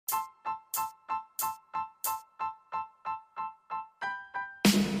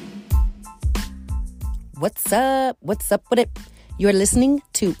What's up? What's up with it? You're listening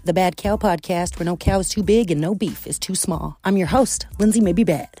to the Bad Cow Podcast, where no cow is too big and no beef is too small. I'm your host, Lindsay Maybe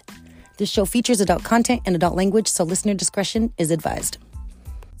Bad. This show features adult content and adult language, so listener discretion is advised.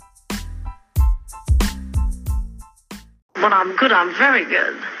 When I'm good, I'm very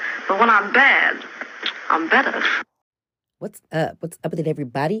good. But when I'm bad, I'm better. What's up? What's up with it,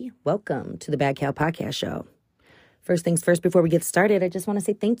 everybody? Welcome to the Bad Cow Podcast Show. First things first, before we get started, I just want to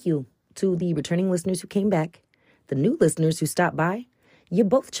say thank you to the returning listeners who came back, the new listeners who stopped by. You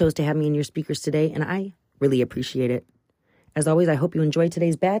both chose to have me in your speakers today, and I really appreciate it. As always, I hope you enjoyed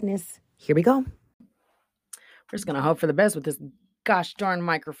today's badness. Here we go. We're just going to hope for the best with this gosh darn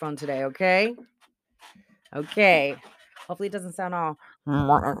microphone today, okay? Okay. Hopefully it doesn't sound all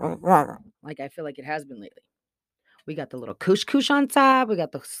like I feel like it has been lately. We got the little koosh on top. We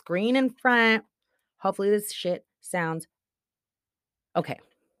got the screen in front. Hopefully this shit sounds okay.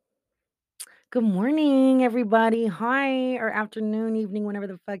 Good morning, everybody. Hi, or afternoon, evening, whenever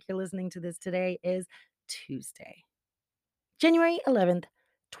the fuck you're listening to this. Today is Tuesday, January 11th,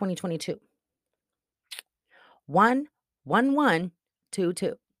 2022.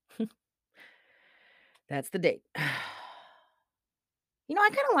 1/11/22. That's the date. You know, I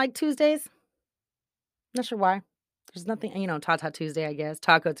kind of like Tuesdays. Not sure why. There's nothing, Tata Tuesday, I guess,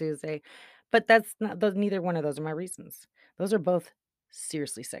 Taco Tuesday. But that's not, neither one of those are my reasons. Those are both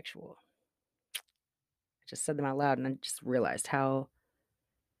seriously sexual. I just said them out loud and I just realized how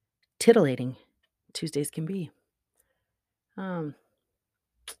titillating Tuesdays can be.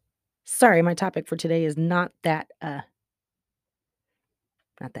 Sorry, my topic for today is not that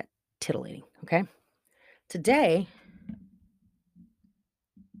titillating, okay? Today,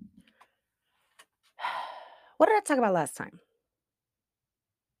 what did I talk about last time?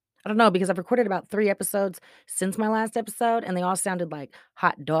 I don't know, because I've recorded about 3 episodes since my last episode, and they all sounded like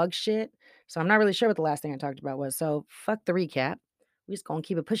hot dog shit. So I'm not really sure what the last thing I talked about was. So fuck the recap. We're just going to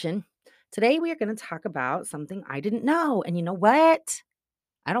keep it pushing. Today, we are going to talk about something I didn't know. And you know what?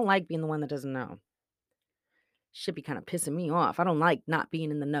 I don't like being the one that doesn't know. Should be kind of pissing me off. I don't like not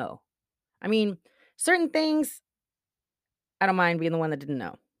being in the know. I mean, certain things, I don't mind being the one that didn't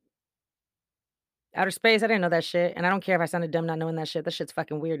know. Outer space, I didn't know that shit. And I don't care if I sounded dumb not knowing that shit. That shit's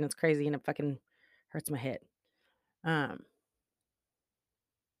fucking weird and it's crazy and it fucking hurts my head.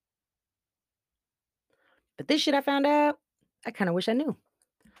 But this shit I found out, I kind of wish I knew.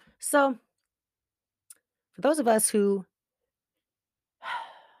 So, for those of us who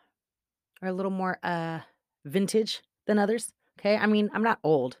are a little more vintage than others, okay? I mean, I'm not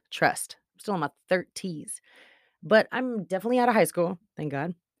old, trust. I'm still in my 30s. But I'm definitely out of high school, thank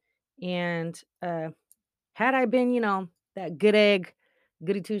God. And had I been, that good egg,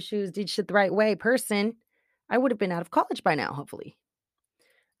 goody two shoes, did shit the right way person, I would have been out of college by now, hopefully.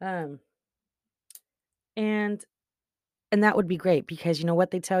 And that would be great because you know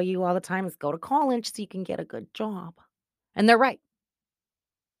what they tell you all the time is go to college so you can get a good job. And they're right.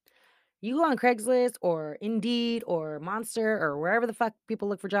 You go on Craigslist or Indeed or Monster or wherever the fuck people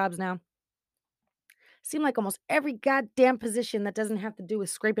look for jobs now. Seem like almost every goddamn position that doesn't have to do with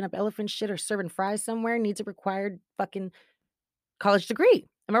scraping up elephant shit or serving fries somewhere needs a required fucking college degree.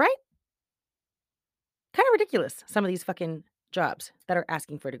 Am I right? Kind of ridiculous, some of these fucking jobs that are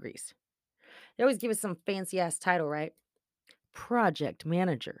asking for degrees. They always give us some fancy ass title, right? Project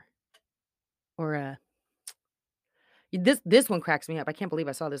manager. Or this one cracks me up. I can't believe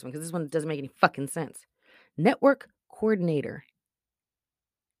I saw this one because this one doesn't make any fucking sense. Network coordinator.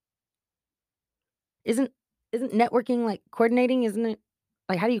 Isn't networking like coordinating? Isn't it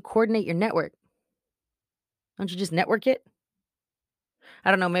like how do you coordinate your network? Don't you just network it?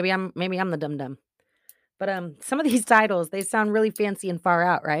 I don't know. Maybe I'm the dumb. But some of these titles, they sound really fancy and far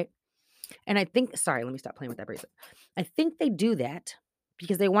out, right? And I think, sorry, let me stop playing with that bracelet. I think they do that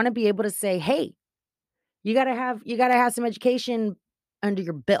because they want to be able to say, hey, you gotta have some education under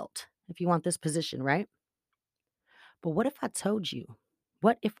your belt if you want this position, right? But what if I told you?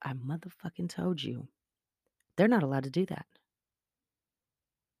 What if I motherfucking told you they're not allowed to do that?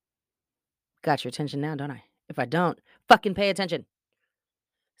 Got your attention now, don't I? If I don't, fucking pay attention.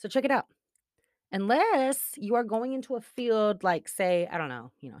 So check it out. Unless you are going into a field like, say, I don't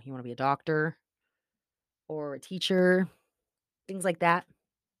know, you want to be a doctor or a teacher, things like that,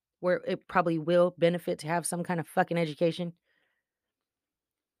 where it probably will benefit to have some kind of fucking education.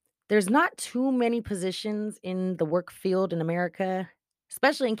 There's not too many positions in the work field in America,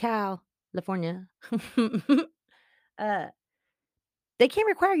 especially in California. They can't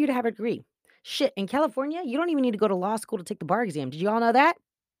require you to have a degree. Shit, in California, you don't even need to go to law school to take the bar exam. Did you all know that?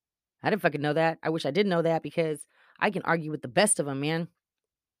 I didn't fucking know that. I wish I did know that because I can argue with the best of them, man.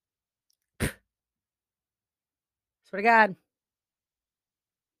 Swear to God,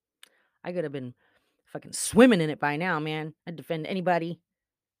 I could have been fucking swimming in it by now, man. I'd defend anybody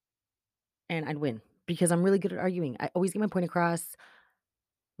and I'd win because I'm really good at arguing. I always get my point across,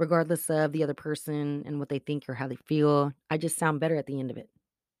 regardless of the other person and what they think or how they feel. I just sound better at the end of it.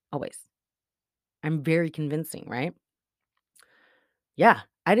 Always. I'm very convincing, right? Yeah,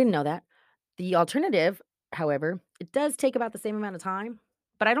 I didn't know that. The alternative, however, it does take about the same amount of time,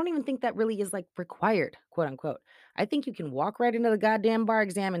 but I don't even think that really is like required, quote unquote. I think you can walk right into the goddamn bar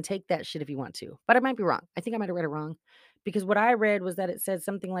exam and take that shit if you want to. But I might be wrong. I think I might have read it wrong because what I read was that it said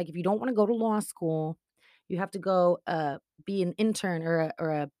something like if you don't want to go to law school, you have to go be an intern or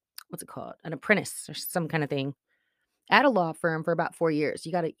a what's it called? An apprentice or some kind of thing at a law firm for about 4 years.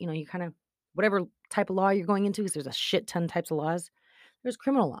 You got to, you kind of whatever type of law you're going into, because there's a shit ton types of laws. There's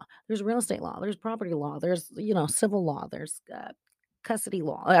criminal law, there's real estate law, there's property law, there's, civil law, there's custody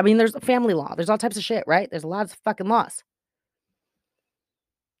law. I mean, there's family law, there's all types of shit, right? There's a lot of fucking laws.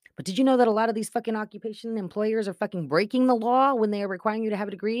 But did you know that a lot of these fucking occupation employers are fucking breaking the law when they are requiring you to have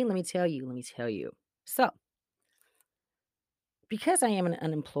a degree? Let me tell you. So, because I am an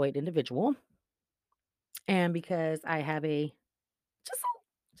unemployed individual and because I have just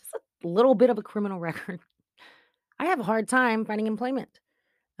a little bit of a criminal record, I have a hard time finding employment.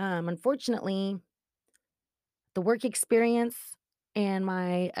 Unfortunately, the work experience and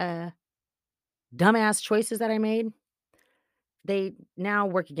my dumbass choices that I made, they now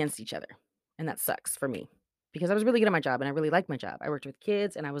work against each other. And that sucks for me because I was really good at my job and I really liked my job. I worked with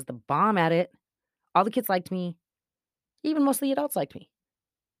kids and I was the bomb at it. All the kids liked me. Even most of the adults liked me.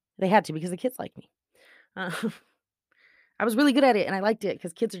 They had to because the kids liked me. Uh, I was really good at it and I liked it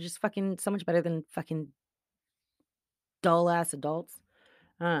because kids are just fucking so much better than fucking dull ass adults.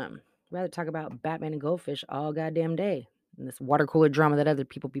 Rather talk about Batman and Goldfish all goddamn day and this water cooler drama that other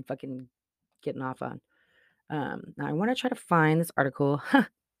people be fucking getting off on. Now I want to try to find this article.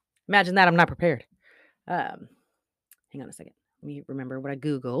 Imagine that I'm not prepared. Um, hang on a second. Let me remember what I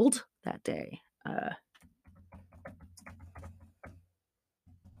Googled that day.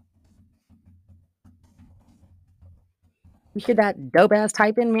 You hear that dope ass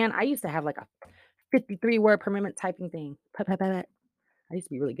typing, man? I used to have like a 53 word per minute typing thing. I used to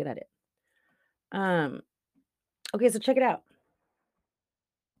be really good at it. Um, okay, so check it out.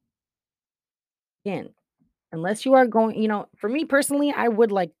 Again, unless you are going, for me personally, I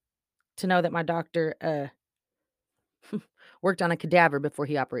would like to know that my doctor worked on a cadaver before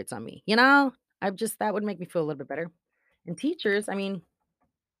he operates on me. That would make me feel a little bit better. And teachers, I mean,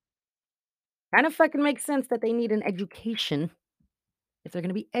 kind of fucking makes sense that they need an education if they're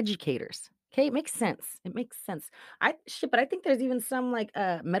gonna be educators. Okay, it makes sense. It makes sense. But I think there's even some like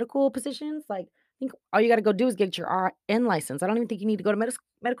medical positions. Like I think all you gotta go do is get your RN license. I don't even think you need to go to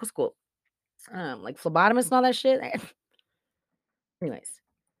medical school. Like phlebotomist and all that shit. Anyways,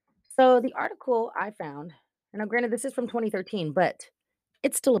 so the article I found, and now granted this is from 2013, but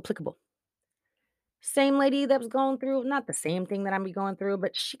it's still applicable. Same lady that was going through, not the same thing that I'm be going through,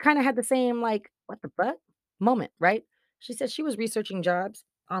 but she kind of had the same like, what the fuck moment, right? She said she was researching jobs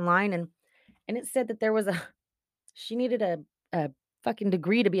online and it said that there was she needed a fucking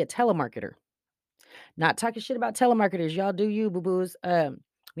degree to be a telemarketer. Not talking shit about telemarketers. Y'all do you, boo-boos.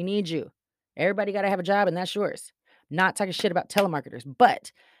 We need you. Everybody gotta have a job, and that's yours. Not talking shit about telemarketers.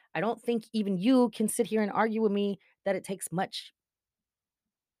 But I don't think even you can sit here and argue with me that it takes much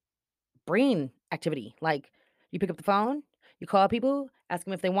brain activity. Like you pick up the phone, you call people, ask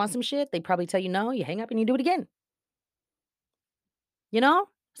them if they want some shit. They probably tell you no. You hang up and you do it again.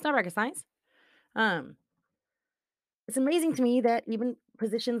 It's not rocket science. Um, it's amazing to me that even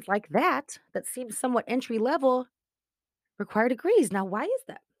positions like that seem somewhat entry level, require degrees. Now, why is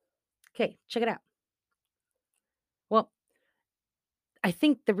that? Okay, check it out. Well, I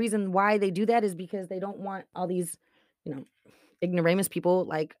think the reason why they do that is because they don't want all these, you know, ignoramus people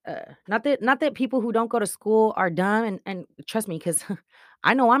like not that people who don't go to school are dumb and trust me cuz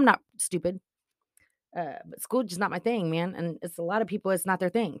I know I'm not stupid. But school just not my thing, man. And it's a lot of people it's not their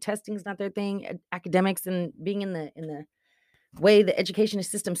thing. Testing's not their thing. Academics and being in the way the education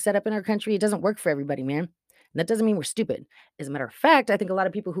system set up in our country, it doesn't work for everybody, man. And that doesn't mean we're stupid. As a matter of fact, I think a lot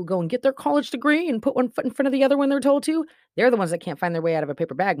of people who go and get their college degree and put one foot in front of the other when they're told to, they're the ones that can't find their way out of a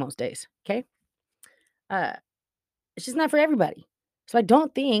paper bag most days. Okay. Uh, it's just not for everybody. So I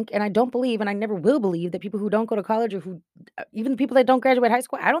don't think, and I don't believe, and I never will believe that people who don't go to college or who, even the people that don't graduate high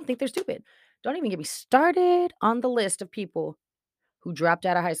school, I don't think they're stupid. Don't even get me started on the list of people who dropped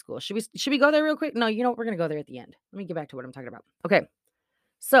out of high school. Should we go there real quick? No, we're gonna go there at the end. Let me get back to what I'm talking about. Okay.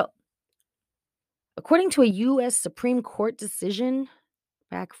 So according to a U.S. Supreme Court decision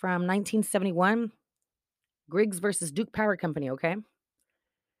back from 1971, Griggs versus Duke Power Company, okay?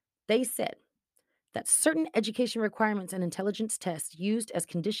 They said that certain education requirements and intelligence tests used as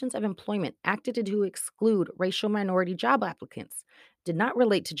conditions of employment acted to exclude racial minority job applicants, did not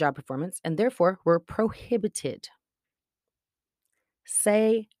relate to job performance, and therefore were prohibited.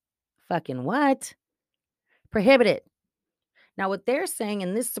 Say fucking what? Prohibited. Now, what they're saying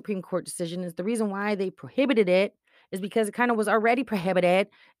in this Supreme Court decision is the reason why they prohibited it is because it kind of was already prohibited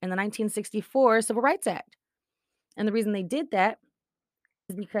in the 1964 Civil Rights Act. And the reason they did that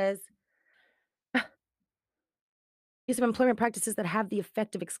is because use of employment practices that have the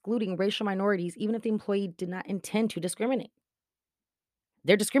effect of excluding racial minorities, even if the employee did not intend to discriminate.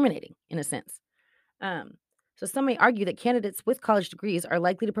 They're discriminating in a sense. Um, so some may argue that candidates with college degrees are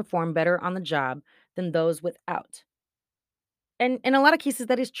likely to perform better on the job than those without. And in a lot of cases,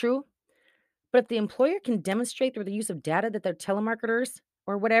 that is true. But if the employer can demonstrate through the use of data that their telemarketers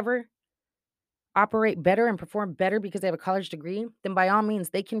or whatever operate better and perform better because they have a college degree, then by all means,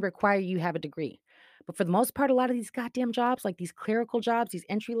 they can require you have a degree. But for the most part, a lot of these goddamn jobs, like these clerical jobs, these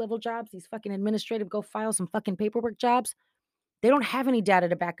entry level jobs, these fucking administrative, go file some fucking paperwork jobs, they don't have any data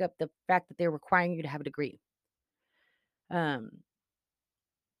to back up the fact that they're requiring you to have a degree. Um,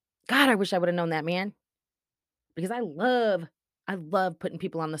 God, I wish I would have known that, man, because I love putting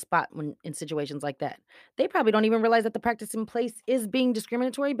people on the spot when in situations like that. They probably don't even realize that the practice in place is being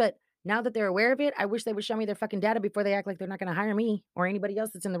discriminatory, but now that they're aware of it, I wish they would show me their fucking data before they act like they're not going to hire me or anybody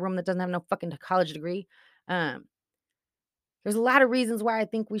else that's in the room that doesn't have no fucking college degree. Um, there's a lot of reasons why I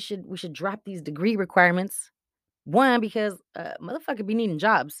think we should drop these degree requirements. One, because motherfucker be needing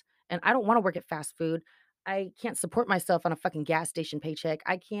jobs, and I don't want to work at fast food. I can't support myself on a fucking gas station paycheck.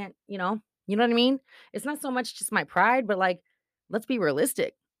 I can't, you know what I mean? It's not so much just my pride, but like, let's be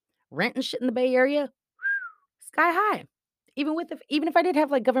realistic. Rent and shit in the Bay Area, sky high. Even if I did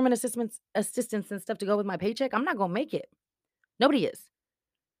have like government assistance and stuff to go with my paycheck, I'm not gonna make it. Nobody is.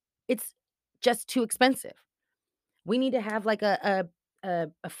 It's just too expensive. We need to have like a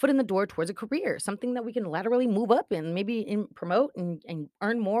foot in the door towards a career, something that we can laterally move up in, maybe promote and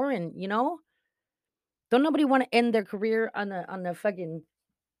earn more. And don't nobody want to end their career on the fucking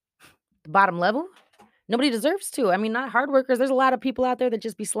bottom level. Nobody deserves to. I mean, not hard workers. There's a lot of people out there that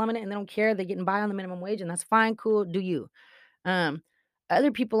just be slumming it and they don't care. They're getting by on the minimum wage, and that's fine, cool, do you. Um,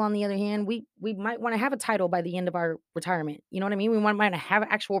 Other people, on the other hand, we might want to have a title by the end of our retirement. You know what I mean? We might have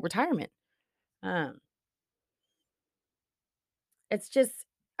actual retirement. Um, It's just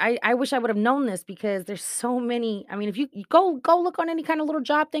I wish I would have known this because there's so many. I mean, if you go look on any kind of little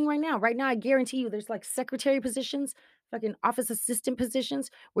job thing right now. Right now, I guarantee you there's like secretary positions, fucking office assistant positions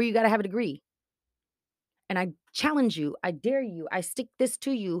where you got to have a degree. And I challenge you, I dare you, I stick this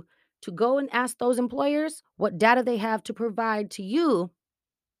to you to go and ask those employers what data they have to provide to you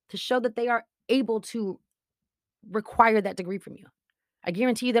to show that they are able to require that degree from you. I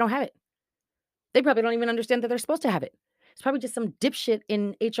guarantee you they don't have it. They probably don't even understand that they're supposed to have it. It's probably just some dipshit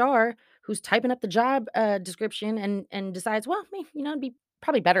in HR who's typing up the job description and decides, well, it'd be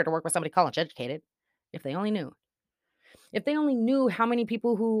probably better to work with somebody college educated. If they only knew. If they only knew how many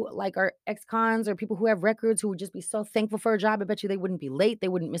people who like are ex-cons or people who have records who would just be so thankful for a job, I bet you they wouldn't be late. They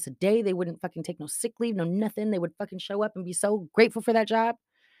wouldn't miss a day. They wouldn't fucking take no sick leave, no nothing. They would fucking show up and be so grateful for that job.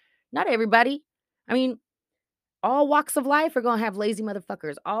 Not everybody. I mean, all walks of life are gonna have lazy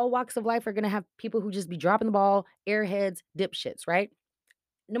motherfuckers. All walks of life are gonna have people who just be dropping the ball, airheads, dipshits, right?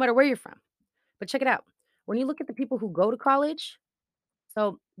 No matter where you're from. But check it out. When you look at the people who go to college,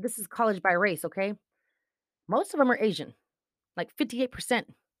 so this is college by race, okay? Most of them are Asian, like 58%.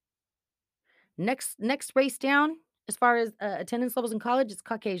 Next race down, as far as attendance levels in college, it's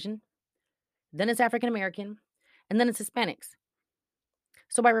Caucasian, then it's African American, and then it's Hispanics.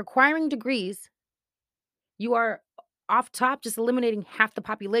 So by requiring degrees, you are off top just eliminating half the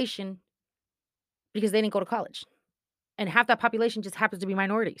population because they didn't go to college. And half that population just happens to be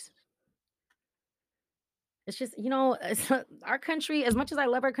minorities. It's just, our country, as much as I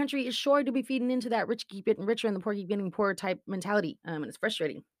love our country, is sure to be feeding into that rich keep getting richer and the poor keep getting poorer type mentality. And it's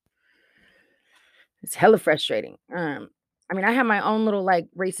frustrating. It's hella frustrating. I mean, I have my own little like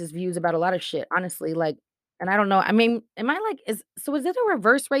racist views about a lot of shit, honestly. Like, and I don't know. I mean, am I like, is it a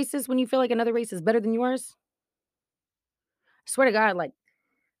reverse racist when you feel like another race is better than yours? I swear to God, like,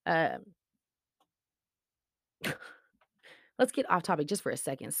 uh, let's get off topic just for a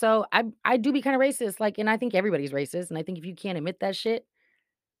second. So I do be kind of racist, like, and I think everybody's racist. And I think if you can't admit that shit,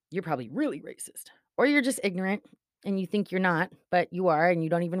 you're probably really racist. Or you're just ignorant and you think you're not, but you are and you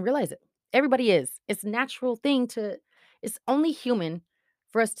don't even realize it. Everybody is. It's a natural thing it's only human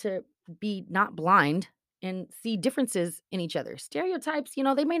for us to be not blind and see differences in each other. Stereotypes, you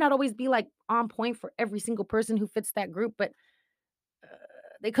know, they may not always be like on point for every single person who fits that group, but uh,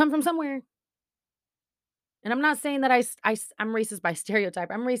 they come from somewhere. And I'm not saying that I'm racist by stereotype.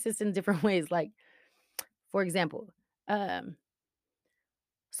 I'm racist in different ways. Like, for example, um,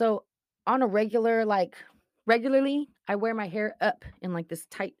 so on a regularly, I wear my hair up in like this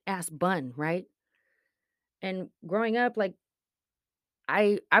tight ass bun, right? And growing up, like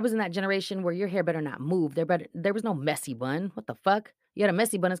I was in that generation where your hair better not move. There was no messy bun. What the fuck? You had a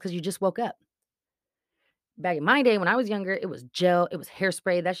messy bun is because you just woke up. Back in my day when I was younger, it was gel, it was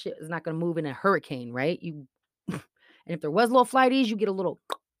hairspray. That shit is not gonna move in a hurricane, right? You and if there was little flighties, you get a little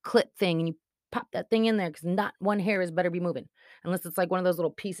clip thing and you pop that thing in there because not one hair is better be moving. Unless it's like one of those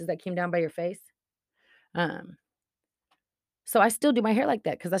little pieces that came down by your face. Um, so I still do my hair like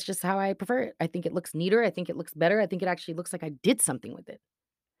that because that's just how I prefer it. I think it looks neater. I think it looks better. I think it actually looks like I did something with it.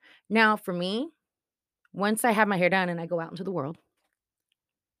 Now, for me, once I have my hair done and I go out into the world,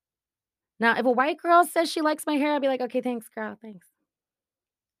 now if a white girl says she likes my hair, I'd be like, okay, thanks, girl, thanks.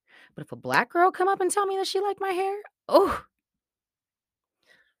 But if a black girl come up and tell me that she like my hair, oh,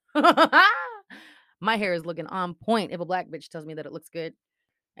 my hair is looking on point if a black bitch tells me that it looks good,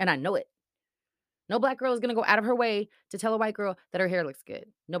 and I know it. No black girl is gonna go out of her way to tell a white girl that her hair looks good.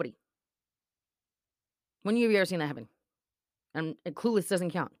 Nobody. When have you ever seen that happen? And clueless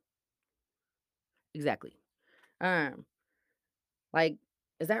doesn't count. Exactly. Um, like,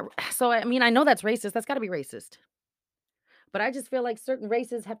 is that so? I mean, I know that's racist. That's got to be racist. But I just feel like certain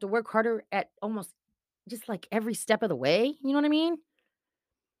races have to work harder at almost just like every step of the way. You know what I mean?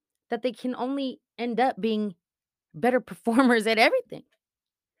 That they can only end up being better performers at everything.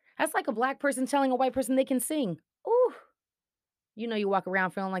 That's like a black person telling a white person they can sing. Ooh, you know, you walk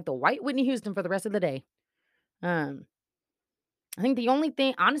around feeling like the white Whitney Houston for the rest of the day. Um, I think the only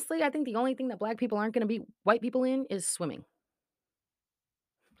thing, honestly, I think the only thing that black people aren't going to be white people in is swimming.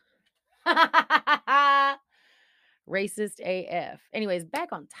 Racist AF. Anyways, back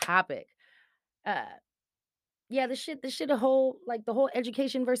on topic. Uh, yeah, the whole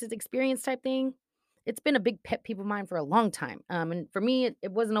education versus experience type thing. It's been a big pet peeve of mine for a long time. And for me, it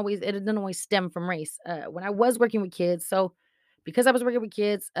didn't always stem from race. When I was working with kids, so because I was working with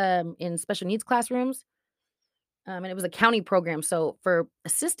kids in special needs classrooms, and it was a county program. So for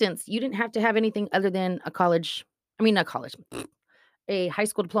assistants, you didn't have to have anything other than not college, a high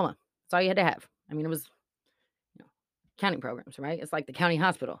school diploma. That's all you had to have. I mean, it was county programs, right? It's like the county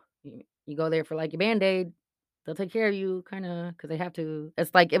hospital. You go there for like your Band-Aid. They'll take care of you kind of because they have to.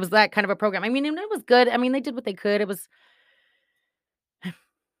 It's like it was that kind of a program. I mean, and it was good. I mean, they did what they could. It was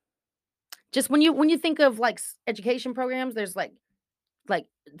just when you think of like education programs, there's like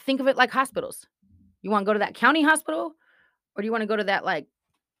think of it like hospitals. You want to go to that county hospital or do you want to go to that like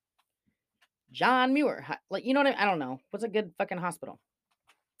John Muir? Like you know what I don't know. What's a good fucking hospital?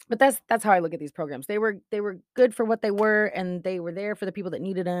 But that's how I look at these programs. They were good for what they were and they were there for the people that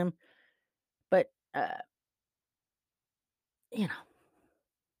needed them. But you know,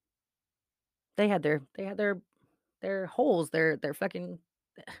 they had their holes, their fucking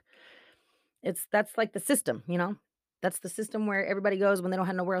that's like the system, you know? That's the system where everybody goes when they don't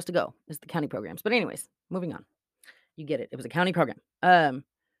have nowhere else to go. It's the county programs. But anyways, moving on. You get it. It was a county program.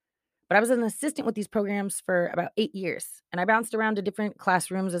 But I was an assistant with these programs for about 8 years, and I bounced around to different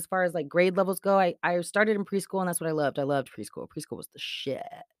classrooms as far as like grade levels go. I started in preschool, and that's what I loved. I loved preschool. Preschool was the shit.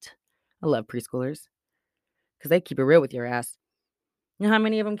 I love preschoolers because they keep it real with your ass. You know how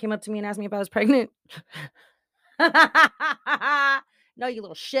many of them came up to me and asked me if I was pregnant? No, you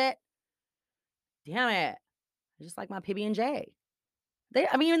little shit. Damn it. I just like my PB and J.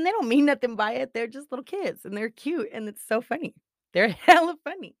 I mean, they don't mean nothing by it. They're just little kids and they're cute and it's so funny. They're hella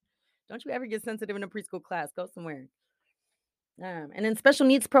funny. Don't you ever get sensitive in a preschool class? Go somewhere. And in special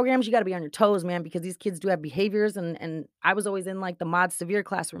needs programs, you got to be on your toes, man, because these kids do have behaviors. And I was always in like the mod severe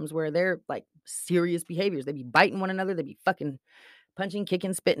classrooms where they're like serious behaviors. They be biting one another. They be fucking punching,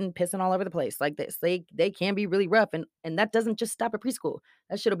 kicking, spitting, pissing all over the place like this. They can be really rough. And that doesn't just stop at preschool.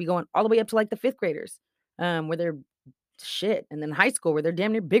 That shit'll be going all the way up to like the fifth graders, where they're shit. And then high school where they're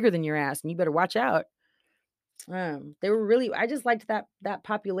damn near bigger than your ass and you better watch out. They were really I just liked that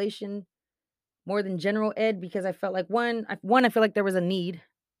population more than general ed because I felt like I feel like there was a need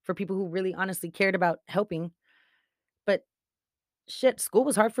for people who really honestly cared about helping. But shit, school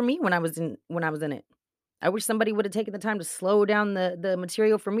was hard for me when I was in it. I wish somebody would have taken the time to slow down the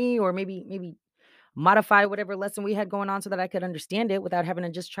material for me or maybe modify whatever lesson we had going on so that I could understand it without having to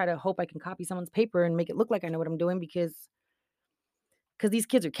just try to hope I can copy someone's paper and make it look like I know what I'm doing because these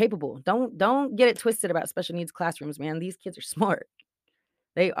kids are capable. Don't get it twisted about special needs classrooms, man. These kids are smart.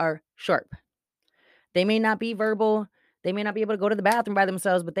 They are sharp. They may not be verbal. They may not be able to go to the bathroom by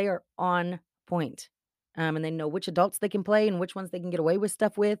themselves, but they are on point. And they know which adults they can play and which ones they can get away with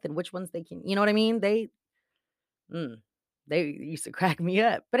stuff with and which ones they can, you know what I mean? Mm, they used to crack me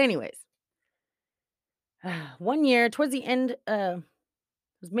up. But anyways, one year towards the end, it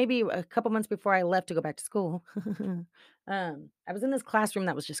was maybe a couple months before I left to go back to school. I was in this classroom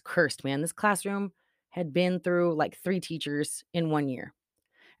that was just cursed, man. This classroom had been through like 3 teachers in one year.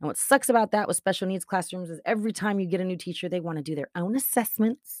 And what sucks about that with special needs classrooms is every time you get a new teacher, they want to do their own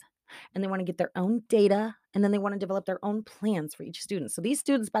assessments and they want to get their own data and then they want to develop their own plans for each student. So these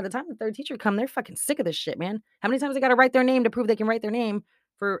students, by the time the third teacher come, they're fucking sick of this shit, man. How many times they got to write their name to prove they can write their name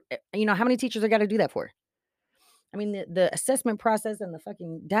for, how many teachers they got to do that for? I mean, the assessment process and the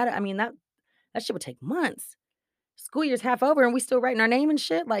fucking data, I mean, that shit would take months. School year's half over and we still writing our name and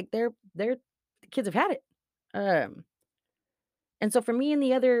shit. Like the kids have had it. Um, And so for me and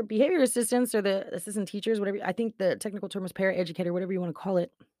the other behavior assistants or the assistant teachers, whatever, I think the technical term is paraeducator, whatever you want to call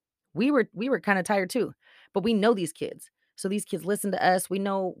it. We were kind of tired too. But we know these kids. So these kids listen to us. We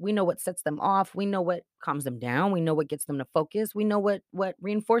know what sets them off. We know what calms them down. We know what gets them to focus. We know what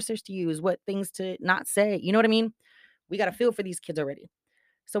reinforcers to use, what things to not say. You know what I mean? We got a feel for these kids already.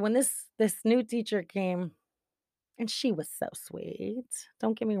 So when this new teacher came, and she was so sweet.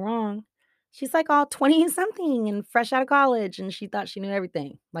 Don't get me wrong. She's like all 20 something and fresh out of college, and she thought she knew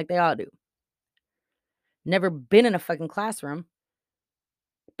everything, like they all do. Never been in a fucking classroom,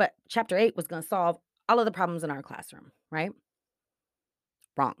 but chapter 8 was going to solve all of the problems in our classroom, right?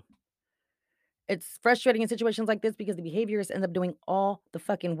 Wrong. It's frustrating in situations like this because the behaviorists end up doing all the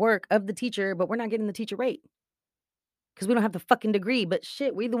fucking work of the teacher, but we're not getting the teacher rate because we don't have the fucking degree. But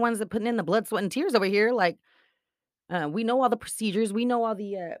shit, we the ones that putting in the blood, sweat, and tears over here. Like, we know all the procedures. We know all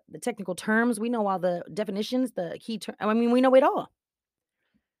the technical terms. We know all the definitions, the key term. I mean, we know it all.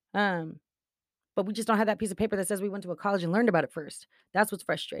 Um, but we just don't have that piece of paper that says we went to a college and learned about it first. That's what's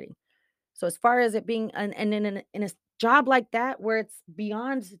frustrating. So as far as it being and in a job like that where it's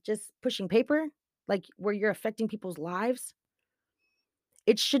beyond just pushing paper, like where you're affecting people's lives,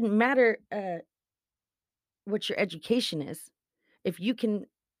 it shouldn't matter what your education is. If you can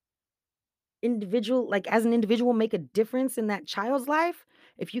as an individual make a difference in that child's life,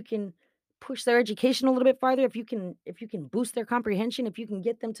 if you can push their education a little bit farther, if you can boost their comprehension, if you can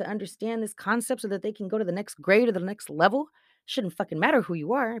get them to understand this concept so that they can go to the next grade or the next level, shouldn't fucking matter who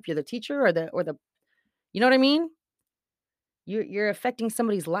you are, if you're the teacher or the you know what I mean? You're affecting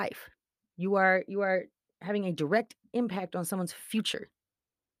somebody's life. You are having a direct impact on someone's future.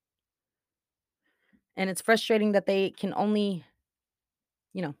 And it's frustrating that they can only,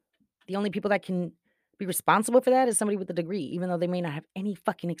 you know, the only people that can be responsible for that is somebody with a degree, even though they may not have any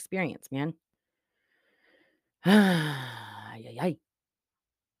fucking experience, man. Ay, ay, ay.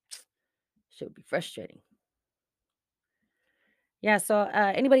 Shit would be frustrating. Yeah, so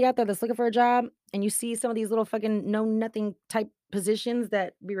anybody out there that's looking for a job and you see some of these little fucking know nothing type positions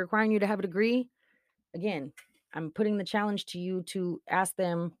that be requiring you to have a degree, again, I'm putting the challenge to you to ask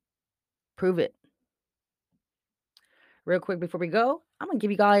them, prove it. Real quick before we go, I'm gonna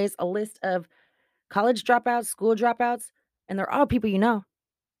give you guys a list of college dropouts, school dropouts, and they're all people you know.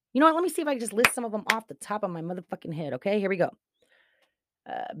 You know what? Let me see if I can just list some of them off the top of my motherfucking head. Okay, here we go.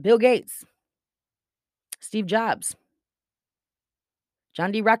 Bill Gates, Steve Jobs,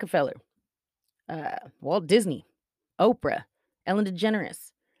 John D. Rockefeller, Walt Disney, Oprah, Ellen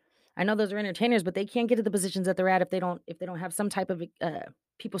DeGeneres. I know those are entertainers, but they can't get to the positions that they're at if they don't have some type of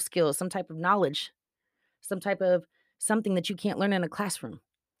people skills, some type of knowledge, some type of something that you can't learn in a classroom.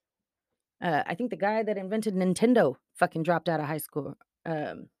 I think the guy that invented Nintendo fucking dropped out of high school.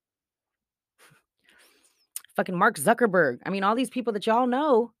 Um, fucking Mark Zuckerberg. I mean, all these people that y'all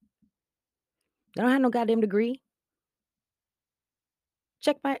know, they don't have no goddamn degree.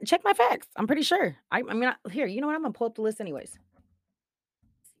 Check my facts. I'm pretty sure. Here. You know what? I'm gonna pull up the list anyways.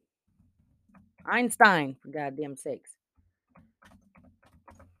 Einstein, for goddamn sakes.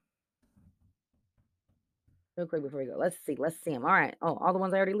 Real quick before we go. Let's see. Let's see them. All right. Oh, all the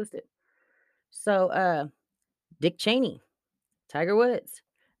ones I already listed. So, Dick Cheney, Tiger Woods,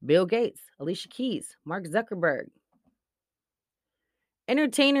 Bill Gates, Alicia Keys, Mark Zuckerberg.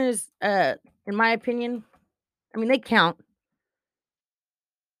 Entertainers, in my opinion, I mean, they count,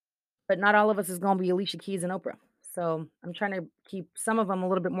 but not all of us is gonna be Alicia Keys and Oprah. So I'm trying to keep some of them a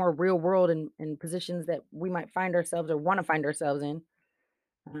little bit more real world in positions that we might find ourselves or want to find ourselves in.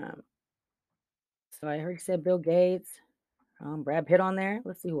 Um, so I heard you said Bill Gates, Brad Pitt on there.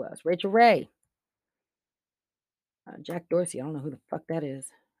 Let's see who else. Rachel Ray, Jack Dorsey. I don't know who the fuck that is.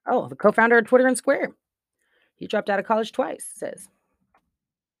 Oh, the co-founder of Twitter and Square. He dropped out of college twice. Says.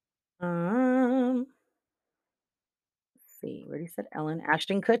 We already said Ellen.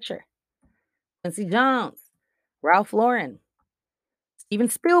 Ashton Kutcher. Quincy Jones. Ralph Lauren. Steven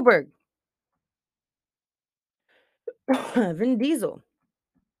Spielberg. Vin Diesel.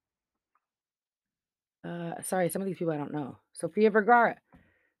 Sorry, some of these people I don't know. Sofia Vergara.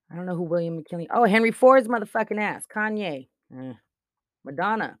 I don't know who William McKinley. Oh, Henry Ford's motherfucking ass. Kanye.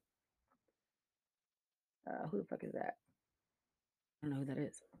 Madonna. Who the fuck is that? I don't know who that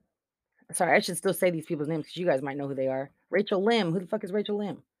is. Sorry, I should still say these people's names because you guys might know who they are. Rachel Lim. Who the fuck is Rachel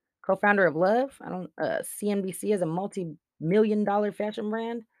Lim? Co-founder of Love. I don't. CNBC is a multi-million-dollar fashion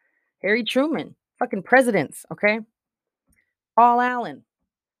brand. Harry Truman. Fucking presidents. Okay. Paul Allen.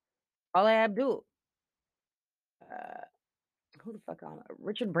 Paula Abdul. Who the fuck?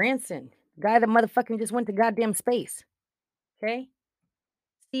 Richard Branson. The guy that motherfucking just went to goddamn space. Okay.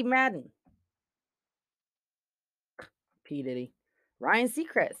 Steve Madden. P. Diddy. Ryan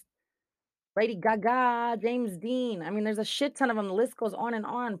Seacrest. Lady Gaga, James Dean. I mean, there's a shit ton of them. The list goes on and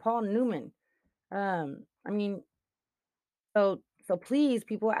on. Paul Newman. I mean, so please,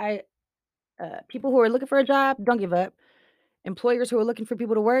 people, people who are looking for a job, don't give up. Employers who are looking for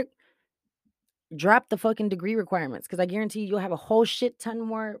people to work, drop the fucking degree requirements because I guarantee you'll have a whole shit ton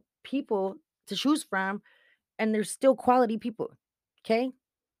more people to choose from, and there's still quality people. Okay.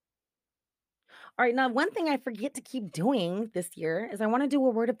 All right. Now, one thing I forget to keep doing this year is I want to do a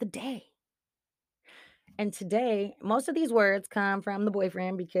word of the day. And today, most of these words come from the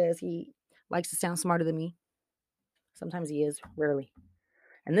boyfriend because he likes to sound smarter than me. Sometimes he is, rarely.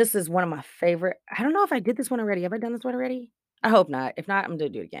 And this is one of my favorite. I don't know if I did this one already. Have I done this one already? I hope not. If not, I'm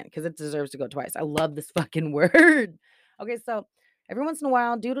going to do it again because it deserves to go twice. I love this fucking word. Okay, so every once in a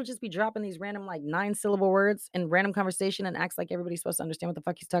while, dude will just be dropping these random, like 9-syllable words in random conversation and acts like everybody's supposed to understand what the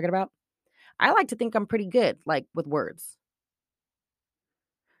fuck he's talking about. I like to think I'm pretty good, like with words.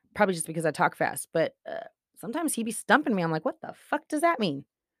 Probably just because I talk fast, but sometimes he be stumping me. I'm like, what the fuck does that mean?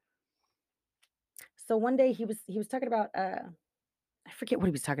 So one day he was talking about I forget what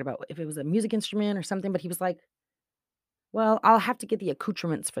he was talking about, if it was a music instrument or something, but he was like, well, I'll have to get the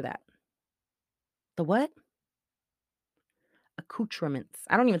accoutrements for that. The what? Accoutrements.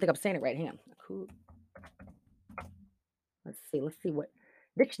 I don't even think I'm saying it right. Hang on. Let's see what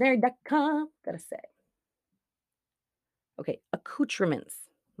dictionary.com gotta say. Okay, accoutrements.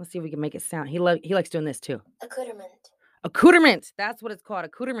 Let's see if we can make it sound. He likes doing this too. Accoutrement. That's what it's called.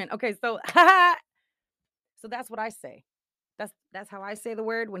 Accoutrement. Okay, so so that's what I say. That's how I say the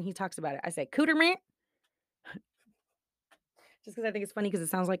word when he talks about it. I say accoutrement. Just because I think it's funny because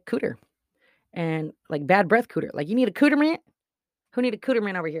it sounds like cooter. And like bad breath cooter. Like you need accoutrement? Who need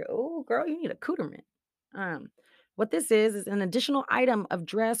accoutrement over here? Oh, girl, you need accoutrement. What this is an additional item of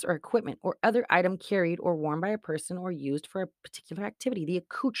dress or equipment or other item carried or worn by a person or used for a particular activity. The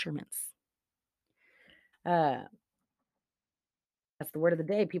accoutrements. That's the word of the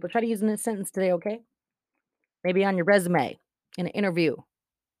day. People try to use it in a sentence today, okay? Maybe on your resume, in an interview,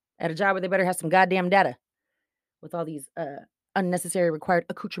 at a job where they better have some goddamn data with all these unnecessary required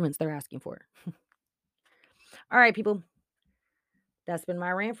accoutrements they're asking for. All right, people. That's been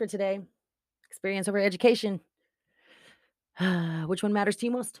my rant for today. Experience over education. Which one matters to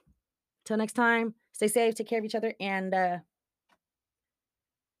you most? Till next time, stay safe, take care of each other, and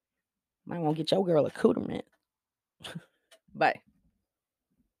might won't get your girl accoutrement. Bye.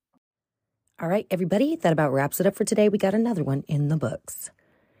 All right, everybody, that about wraps it up for today. We got another one in the books.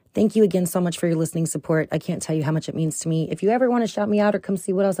 Thank you again so much for your listening support. I can't tell you how much it means to me. If you ever want to shout me out or come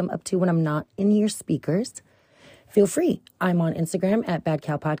see what else I'm up to when I'm not in your speakers, feel free. I'm on Instagram at Bad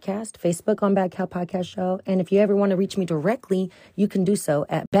Cow Podcast, Facebook on Bad Cow Podcast Show. And if you ever want to reach me directly, you can do so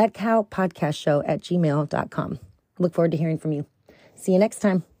at badcowpodcastshow@gmail.com. Look forward to hearing from you. See you next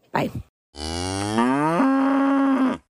time. Bye.